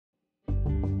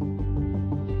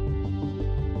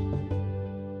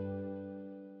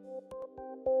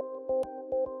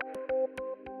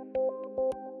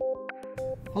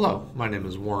Hello, my name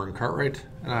is Warren Cartwright,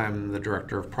 and I'm the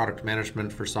Director of Product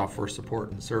Management for Software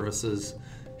Support and Services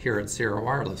here at Sierra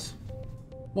Wireless.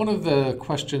 One of the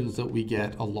questions that we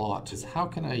get a lot is how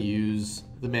can I use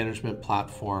the management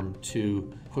platform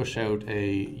to push out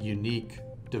a unique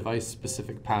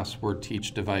device-specific password to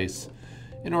each device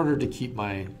in order to keep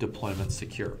my deployment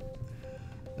secure.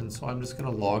 And so I'm just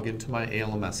going to log into my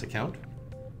ALMS account.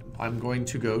 I'm going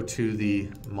to go to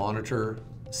the Monitor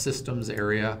Systems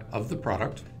area of the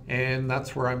product, and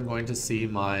that's where I'm going to see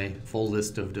my full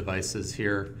list of devices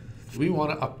here. We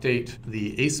want to update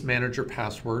the ACE Manager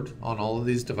password on all of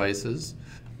these devices.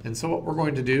 And so what we're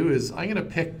going to do is I'm going to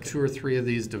pick 2 or 3 of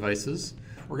these devices.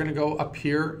 We're going to go up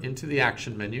here into the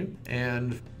action menu,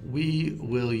 and we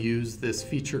will use this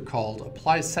feature called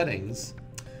Apply Settings.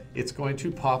 It's going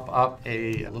to pop up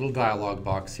a little dialog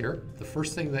box here. The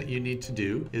first thing that you need to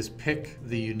do is pick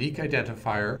the unique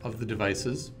identifier of the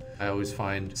devices. I always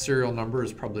find serial number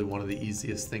is probably one of the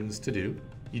easiest things to do.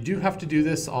 You do have to do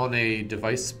this on a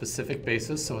device-specific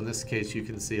basis. So in this case, you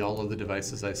can see all of the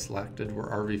devices I selected were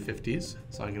RV50s.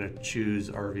 So I'm going to choose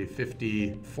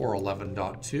RV50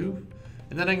 411.2.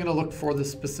 And then I'm going to look for the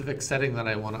specific setting that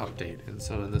I want to update. And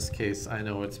so in this case, I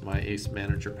know it's my ACE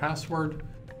Manager password.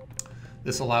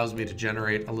 This allows me to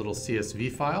generate a little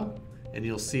CSV file, and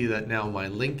you'll see that now my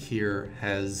link here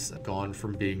has gone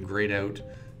from being grayed out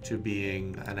to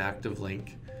being an active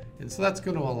link. And so that's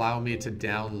going to allow me to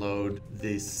download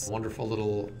this wonderful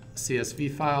little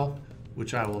CSV file,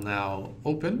 which I will now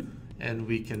open, and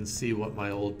we can see what my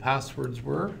old passwords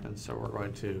were. And so we're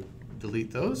going to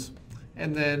delete those.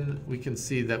 And then we can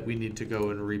see that we need to go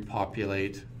and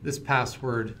repopulate this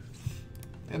password,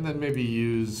 and then maybe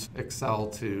use Excel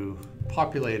to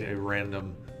populate a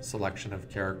random selection of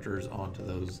characters onto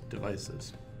those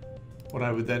devices. What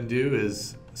I would then do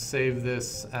is save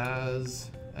this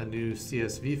as a new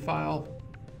CSV file.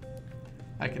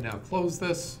 I can now close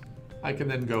this. I can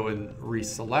then go and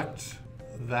reselect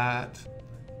that,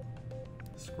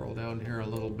 scroll down here a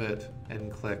little bit, and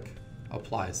click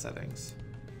Apply Settings.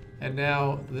 And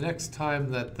now the next time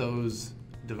that those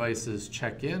devices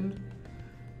check in,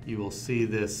 you will see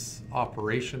this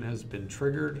operation has been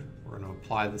triggered. We're going to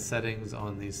apply the settings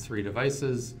on these 3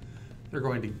 devices. They're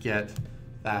going to get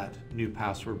that new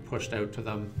password pushed out to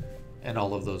them, and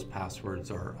all of those passwords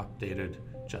are updated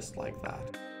just like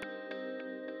that.